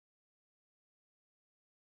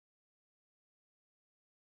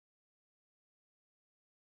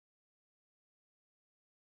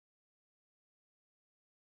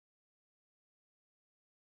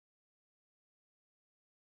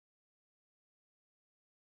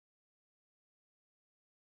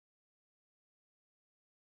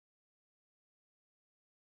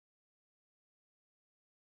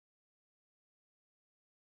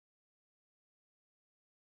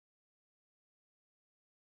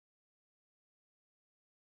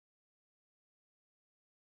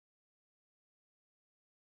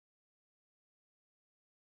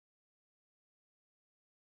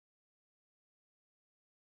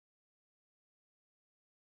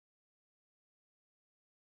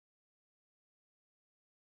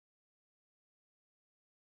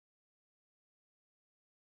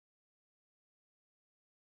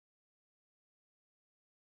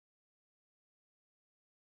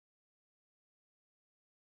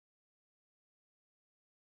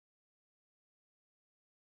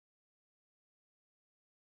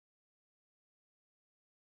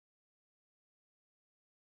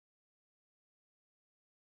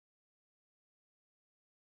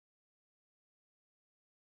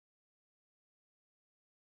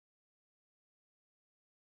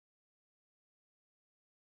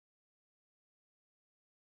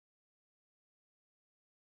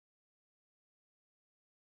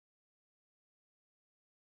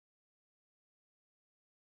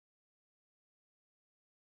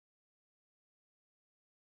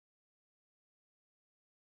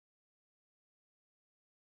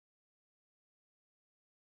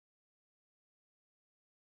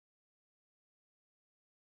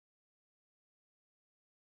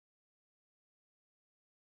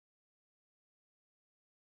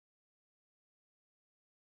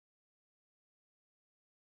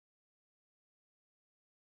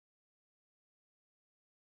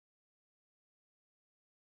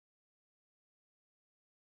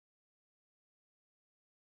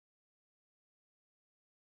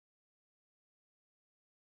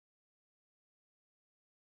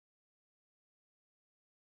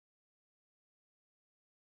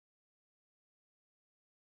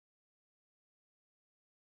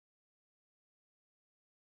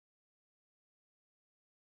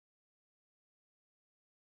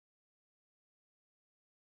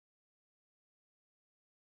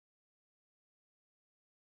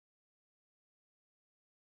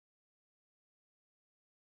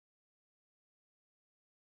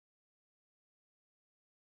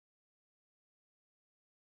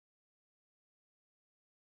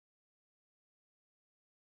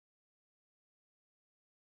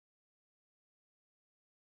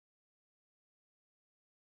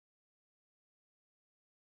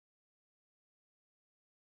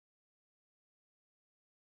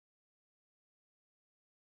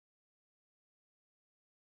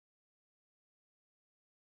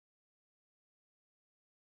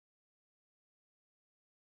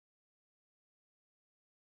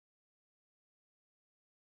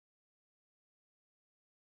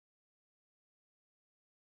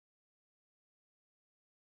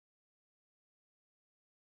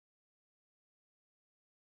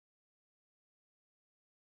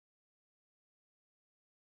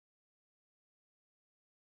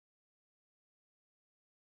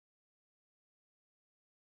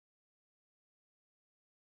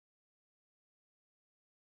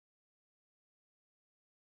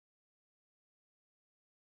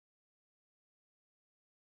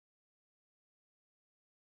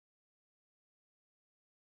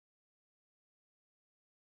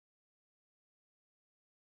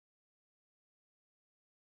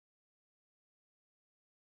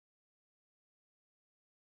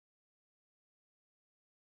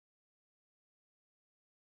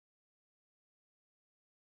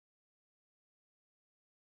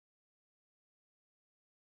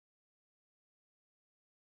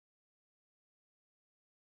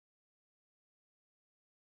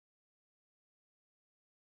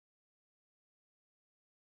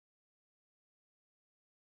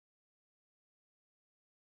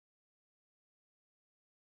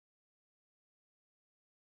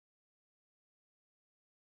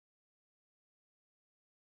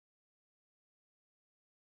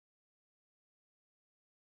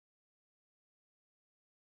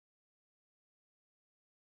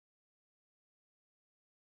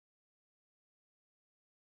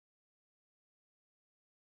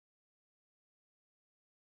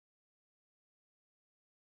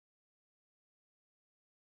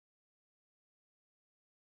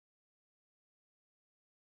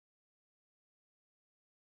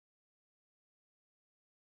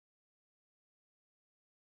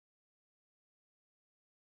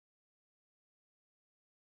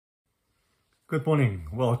Good morning.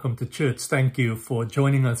 Welcome to church. Thank you for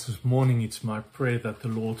joining us this morning. It's my prayer that the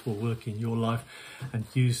Lord will work in your life and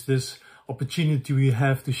use this opportunity we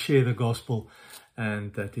have to share the gospel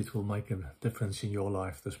and that it will make a difference in your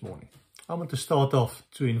life this morning. I want to start off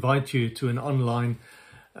to invite you to an online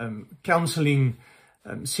counseling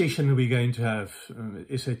session we're going to have.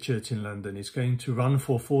 SA Church in London. It's going to run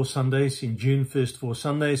for 4 Sundays in June. First 4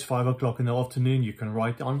 Sundays, 5 o'clock in the afternoon. You can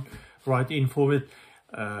write in for it.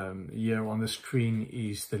 Here on the screen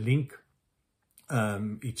is the link.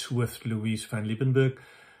 It's with Louise van Liebenberg.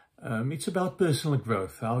 It's about personal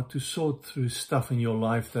growth, how to sort through stuff in your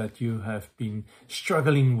life that you have been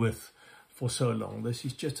struggling with for so long. This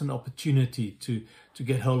is just an opportunity to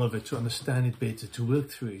get hold of it, to understand it better, to work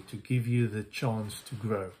through it, to give you the chance to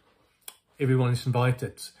grow. Everyone is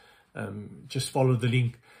invited. Just follow the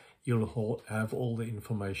link. You'll have all the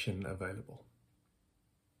information available.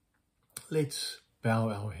 Let's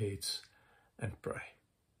bow our heads and pray.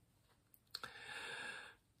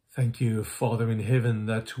 Thank you, Father in heaven,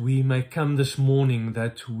 that we may come this morning,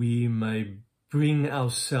 that we may bring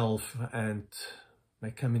ourselves and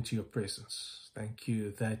may come into your presence. Thank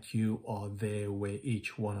you that you are there where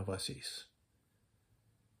each one of us is.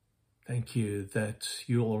 Thank you that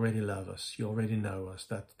you already love us, you already know us,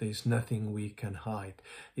 that there's nothing we can hide,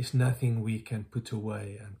 there's nothing we can put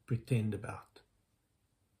away and pretend about.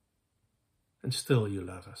 And still you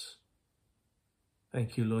love us.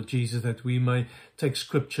 Thank you, Lord Jesus, that we may take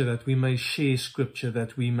scripture, that we may share scripture,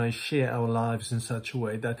 that we may share our lives in such a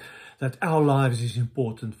way that our lives is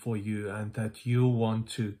important for you and that you want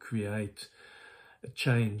to create a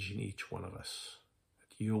change in each one of us.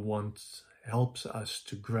 That you helps us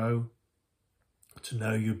to grow, to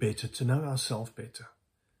know you better, to know ourselves better,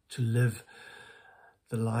 to live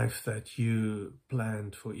the life that you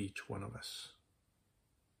planned for each one of us.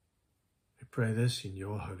 We pray this in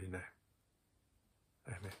your holy name.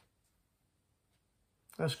 Amen.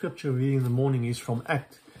 Our scripture reading in the morning is from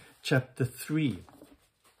Acts chapter 3.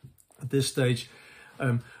 At this stage,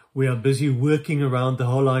 we are busy working around the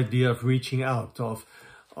whole idea of reaching out, of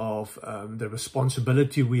the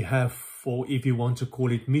responsibility we have for, if you want to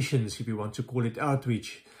call it missions, if you want to call it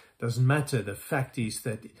outreach, doesn't matter. The fact is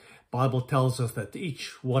that the Bible tells us that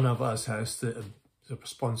each one of us has the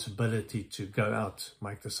responsibility to go out,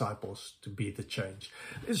 make disciples, to be the change.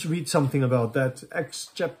 Let's read something about that. Acts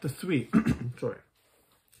chapter 3.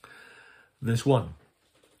 Verse 1.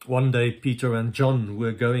 One day Peter and John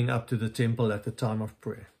were going up to the temple at the time of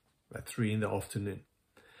prayer, at 3 in the afternoon.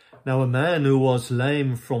 Now a man who was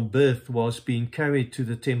lame from birth was being carried to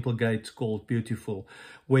the temple gate called Beautiful,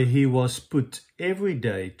 where he was put every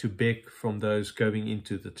day to beg from those going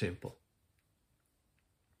into the temple.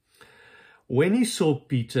 When he saw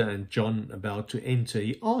Peter and John about to enter,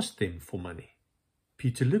 he asked them for money.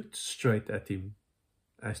 Peter looked straight at him,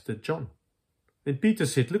 as did John. Then Peter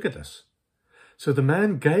said, "Look at us." So the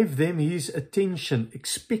man gave them his attention,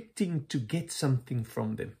 expecting to get something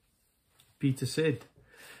from them. Peter said,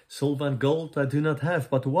 "Silver and gold I do not have,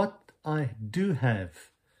 but what I do have,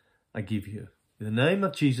 I give you. In the name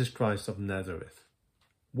of Jesus Christ of Nazareth,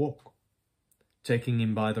 walk." Taking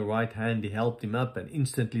him by the right hand, he helped him up, and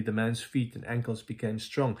instantly the man's feet and ankles became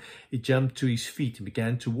strong. He jumped to his feet and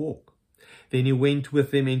began to walk. Then he went with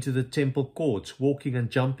them into the temple courts, walking and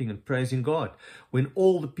jumping and praising God. When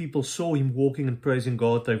all the people saw him walking and praising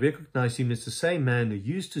God, they recognized him as the same man who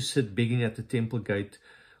used to sit begging at the temple gate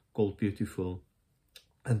called Beautiful.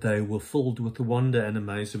 And they were filled with wonder and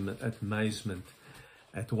amazement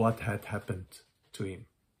at what had happened to him.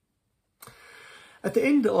 At the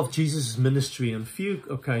end of Jesus' ministry, on a few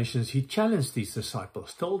occasions, he challenged these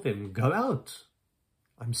disciples, told them, "Go out.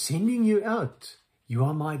 I'm sending you out. You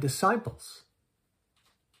are my disciples."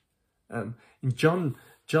 In John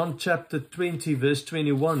chapter 20, verse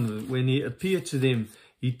 21, when he appeared to them,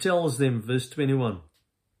 he tells them, verse 21,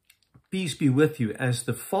 "Peace be with you. As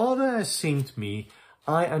the Father has sent me,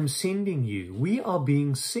 I am sending you." We are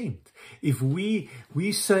being sent. If we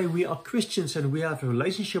say we are Christians and we have a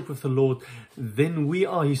relationship with the Lord, then we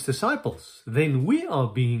are his disciples. Then we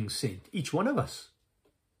are being sent, each one of us.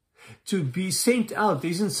 To be sent out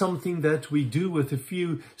isn't something that we do with a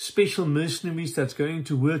few special mercenaries that's going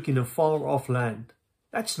to work in a far off land.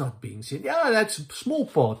 That's not being sent. Yeah, that's a small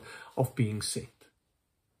part of being sent.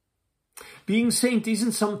 Being sent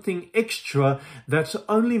isn't something extra that's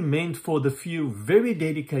only meant for the few very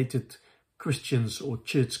dedicated Christians or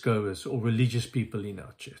churchgoers or religious people in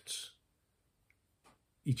our church.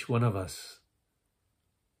 Each one of us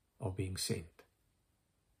are being sent.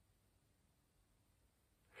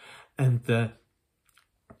 And the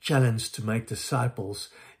challenge to make disciples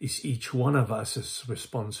is each one of us's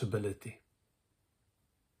responsibility.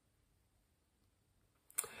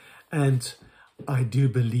 And I do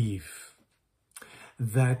believe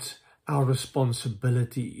that our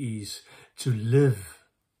responsibility is to live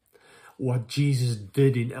what Jesus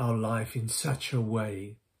did in our life in such a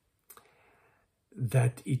way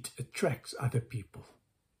that it attracts other people,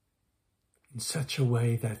 in such a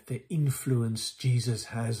way that the influence Jesus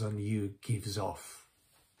has on you gives off.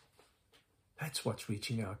 That's what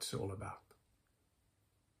reaching out is all about.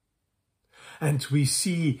 And we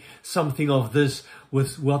see something of this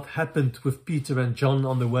with what happened with Peter and John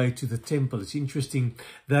on the way to the temple. It's interesting,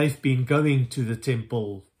 they've been going to the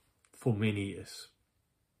temple for many years.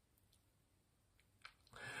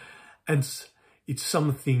 And it's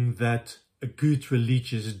something that a good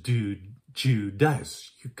religious Jew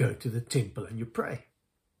does. You go to the temple and you pray.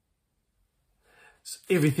 So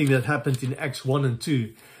everything that happened in Acts 1 and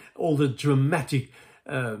 2, all the dramatic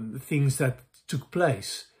things that took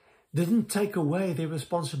place, didn't take away their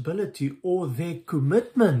responsibility or their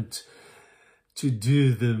commitment to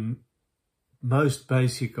do the most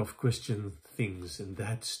basic of Christian things, and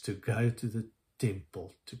that's to go to the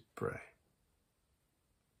temple to pray.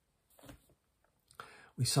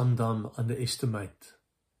 We sometimes underestimate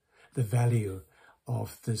the value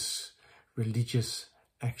of this religious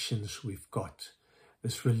actions we've got,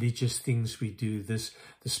 this religious things we do, the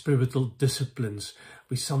spiritual disciplines.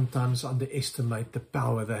 We sometimes underestimate the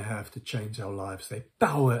power they have to change our lives, the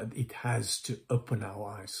power it has to open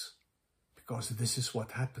our eyes, because this is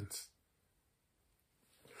what happens.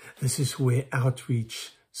 This is where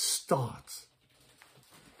outreach starts.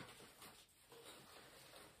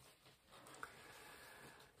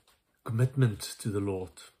 Commitment to the Lord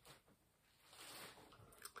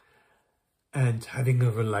and having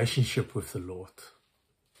a relationship with the Lord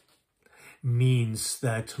means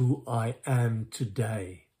that who I am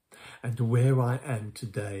today and where I am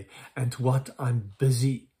today and what I'm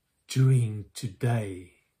busy doing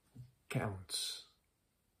today counts.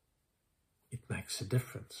 It makes a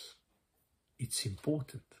difference. It's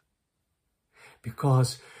important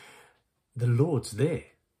because the Lord's there.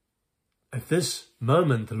 At this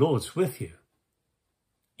moment, the Lord's with you.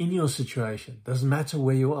 In your situation, doesn't matter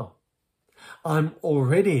where you are. I'm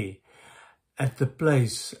already at the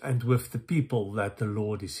place and with the people that the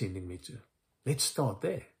Lord is sending me to. Let's start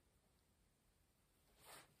there.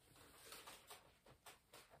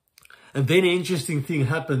 And then an interesting thing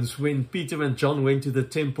happens when Peter and John went to the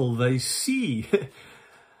temple. They see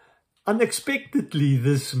unexpectedly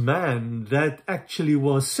this man that actually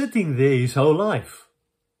was sitting there his whole life.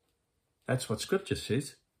 That's what Scripture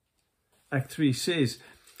says. Act 3 says,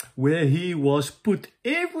 where he was put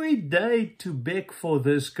every day to beg for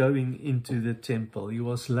this going into the temple. He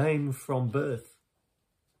was lame from birth.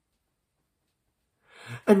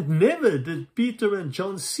 And never did Peter and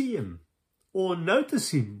John see him or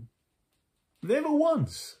notice him. Never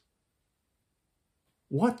once.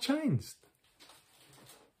 What changed?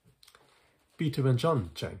 Peter and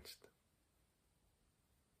John changed.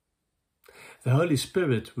 The Holy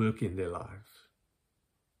Spirit worked in their lives.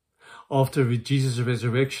 After Jesus'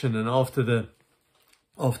 resurrection and after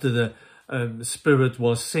the Spirit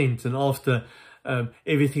was sent and after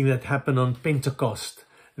everything that happened on Pentecost,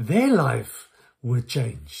 their life were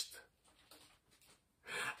changed.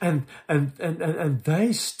 And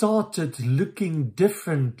they started looking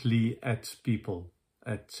differently at people,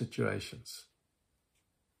 at situations.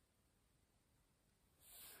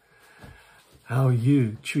 How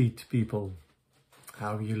you treat people,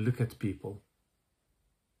 how you look at people,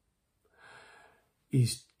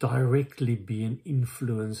 is directly being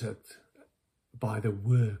influenced by the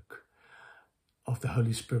work of the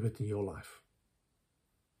Holy Spirit in your life.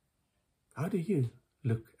 How do you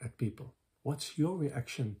look at people? What's your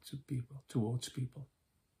reaction to people, towards people?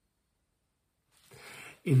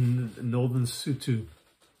 In Northern Sotho,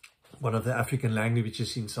 one of the African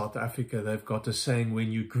languages in South Africa, they've got a saying,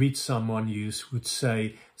 when you greet someone, you would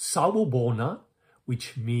say, Sawubona,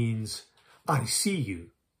 which means, I see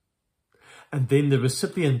you. And then the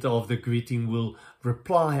recipient of the greeting will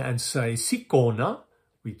reply and say, Sikona,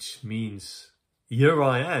 which means, here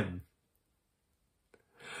I am.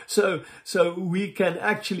 So we can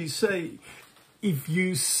actually say, if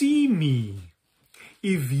you see me,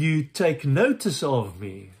 if you take notice of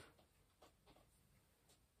me,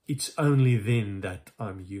 it's only then that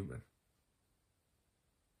I'm human.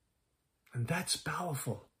 And that's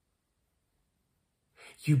powerful.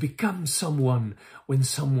 You become someone when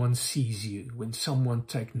someone sees you, when someone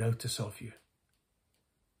takes notice of you.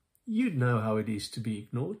 You know how it is to be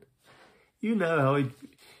ignored. You know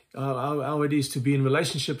how it is to be in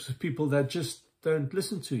relationships with people that just don't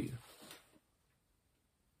listen to you.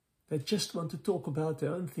 They just want to talk about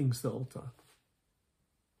their own things the whole time.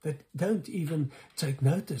 that don't even take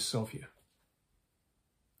notice of you.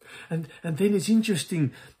 And then it's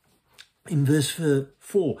interesting, in verse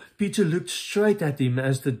 4, Peter looked straight at him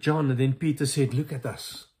as did John, and then Peter said, look at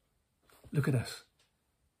us. Look at us.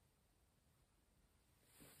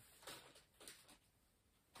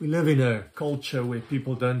 We live in a culture where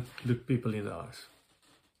people don't look people in the eyes.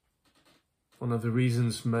 One of the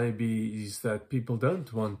reasons maybe is that people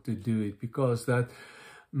don't want to do it because that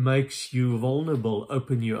makes you vulnerable,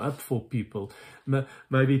 open you up for people.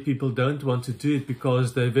 Maybe people don't want to do it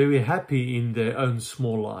because they're very happy in their own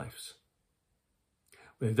small lives.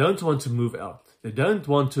 They don't want to move out. They don't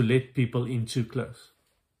want to let people in too close.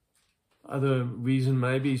 Other reason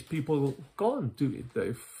maybe is people can't do it.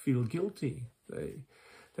 They feel guilty.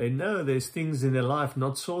 They know there's things in their life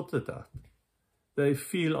not sorted out. They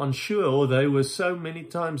feel unsure, or they were so many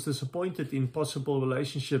times disappointed in possible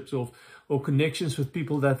relationships or connections with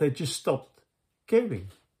people that they just stopped caring,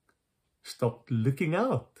 stopped looking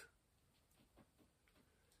out,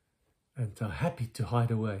 and are happy to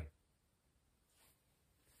hide away.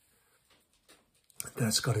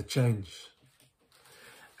 That's got to change.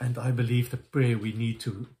 And I believe the prayer we need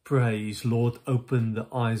to pray is, Lord, open the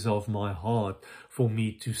eyes of my heart for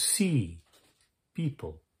me to see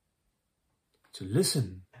people, to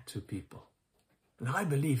listen to people. And I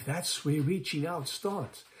believe that's where reaching out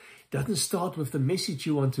starts. It doesn't start with the message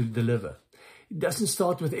you want to deliver. It doesn't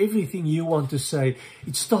start with everything you want to say.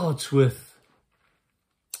 It starts with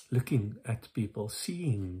looking at people,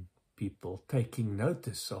 seeing people, taking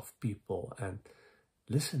notice of people and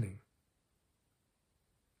listening.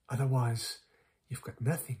 Otherwise, you've got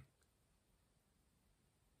nothing.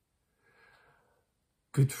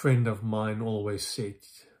 Good friend of mine always said,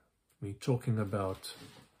 when talking about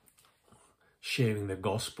sharing the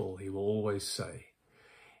gospel, he will always say,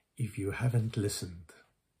 if you haven't listened,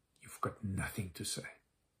 you've got nothing to say.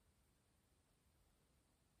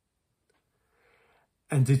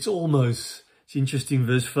 And it's interesting,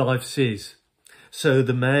 verse 5 says, so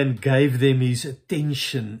the man gave them his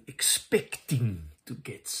attention, expecting to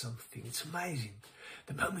get something. It's amazing.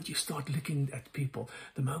 The moment you start looking at people,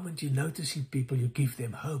 the moment you're noticing people, you give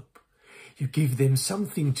them hope. You give them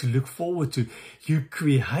something to look forward to. You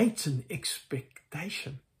create an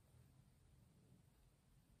expectation.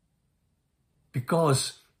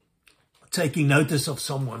 Because taking notice of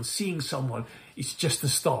someone, seeing someone, is just a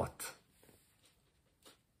start.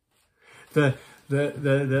 The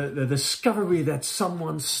discovery that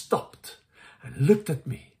someone stopped and looked at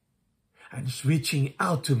me and is reaching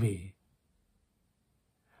out to me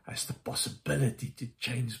has the possibility to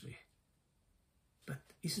change me. But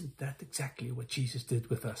isn't that exactly what Jesus did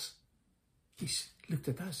with us? He looked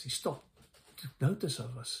at us, he stopped, took notice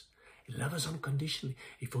of us. He loves us unconditionally.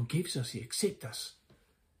 He forgives us, he accepts us.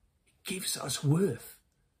 He gives us worth.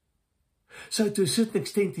 So to a certain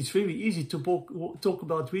extent, it's very easy to talk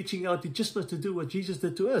about reaching out. You just got to do what Jesus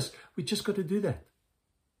did to us. We just got to do that.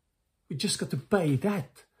 We just got to pay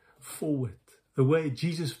that forward, the way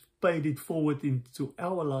Jesus paid it forward into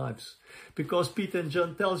our lives. Because Peter and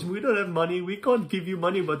John tells him, we don't have money, we can't give you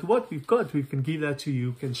money, but what we've got, we can give that to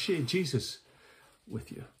you. We can share Jesus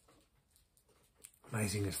with you.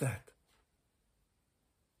 Amazing is that.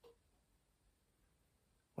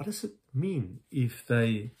 What does it mean if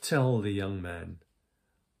they tell the young man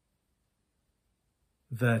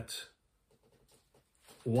that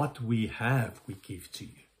what we have we give to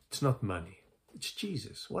you? It's not money, it's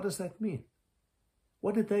Jesus. What does that mean?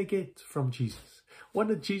 What did they get from Jesus? What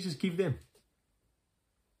did Jesus give them?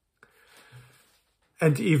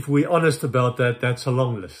 And if we're honest about that, that's a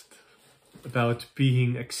long list. About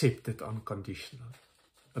being accepted unconditionally.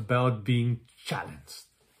 About being challenged.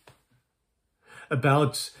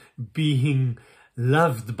 About being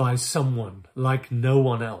loved by someone like no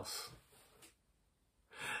one else.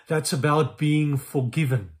 That's about being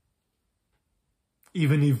forgiven,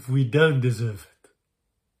 even if we don't deserve it.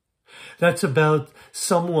 That's about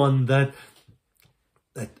someone that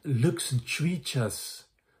looks and treats us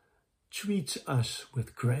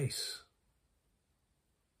with grace.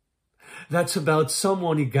 That's about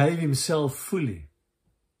someone who gave himself fully.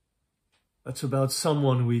 That's about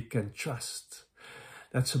someone we can trust.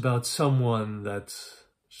 That's about someone that's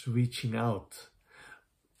reaching out,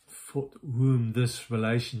 for whom this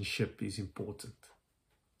relationship is important.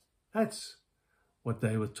 That's what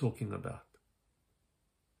they were talking about.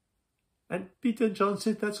 And Peter and John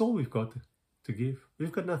said, that's all we've got to give.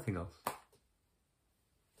 We've got nothing else.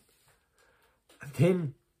 And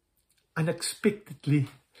then, unexpectedly,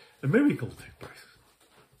 a miracle took place.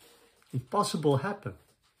 Impossible happened.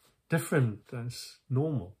 Different as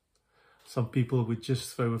normal. Some people would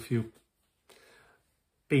just throw a few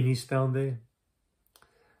pennies down there.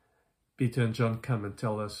 Peter and John come and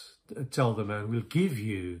tell them, and we'll give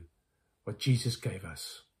you what Jesus gave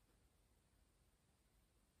us.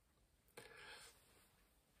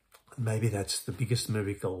 Maybe that's the biggest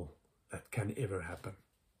miracle that can ever happen.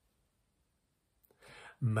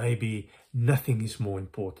 Maybe nothing is more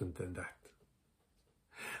important than that.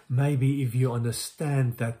 Maybe if you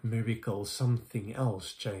understand that miracle, something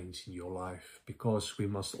else changed in your life, because we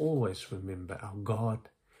must always remember our God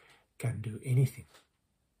can do anything.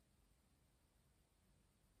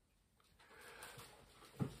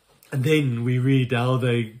 And then we read how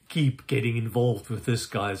they keep getting involved with this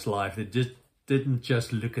guy's life. They just didn't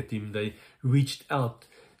just look at him. They reached out,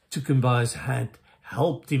 took him by his hand,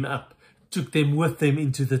 helped him up, took them with them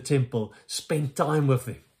into the temple, spent time with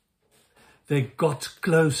him. They got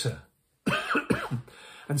closer.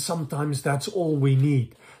 And sometimes that's all we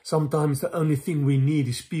need. Sometimes the only thing we need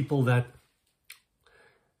is people that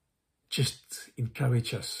just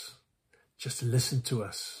encourage us, just listen to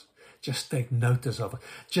us, just take notice of it,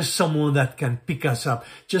 just someone that can pick us up,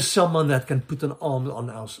 just someone that can put an arm on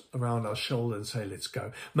around our shoulder and say, let's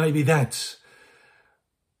go. Maybe that's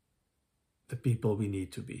the people we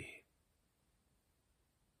need to be.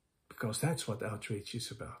 Because that's what outreach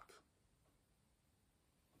is about.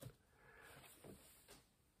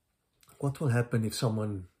 What will happen if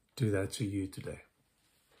someone do that to you today?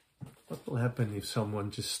 What will happen if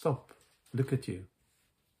someone just stop, look at you,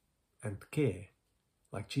 and care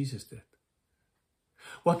like Jesus did?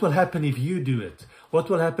 What will happen if you do it?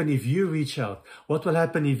 What will happen if you reach out? What will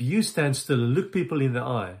happen if you stand still and look people in the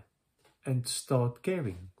eye and start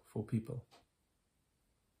caring for people?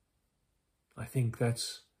 I think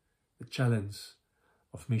that's the challenge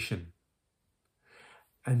of mission.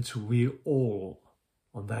 And we're all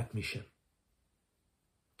on that mission.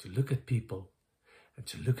 To look at people and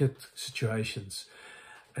to look at situations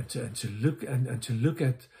and to look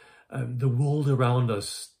at the world around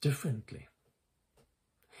us differently.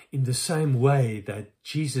 In the same way that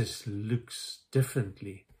Jesus looks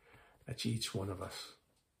differently at each one of us.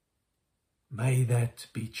 May that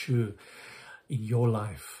be true in your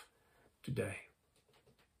life today.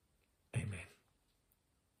 Amen.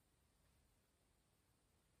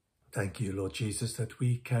 Thank you, Lord Jesus, that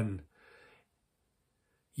we can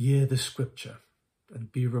hear the scripture and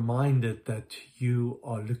be reminded that you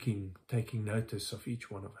are taking notice of each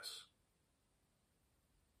one of us.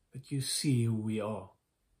 That you see who we are,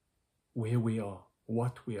 where we are,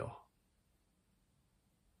 what we are.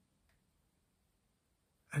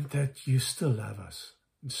 And that you still love us,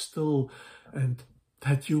 and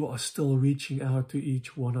that you are still reaching out to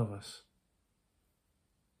each one of us.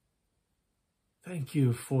 Thank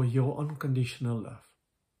you for your unconditional love.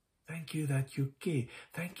 Thank you that you care.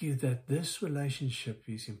 Thank you that this relationship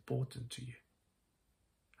is important to you.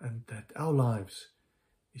 And that our lives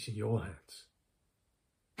is in your hands.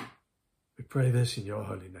 We pray this in your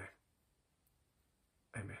holy name.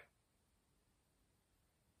 Amen.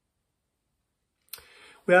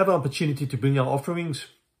 We have an opportunity to bring our offerings.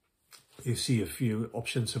 You see a few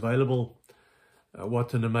options available.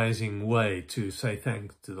 What an amazing way to say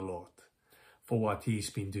thanks to the Lord for what He's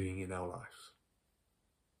been doing in our lives.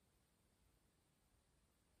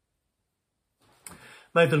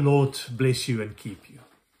 May the Lord bless you and keep you.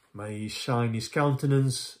 May He shine His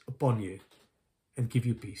countenance upon you and give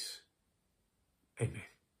you peace. Amen.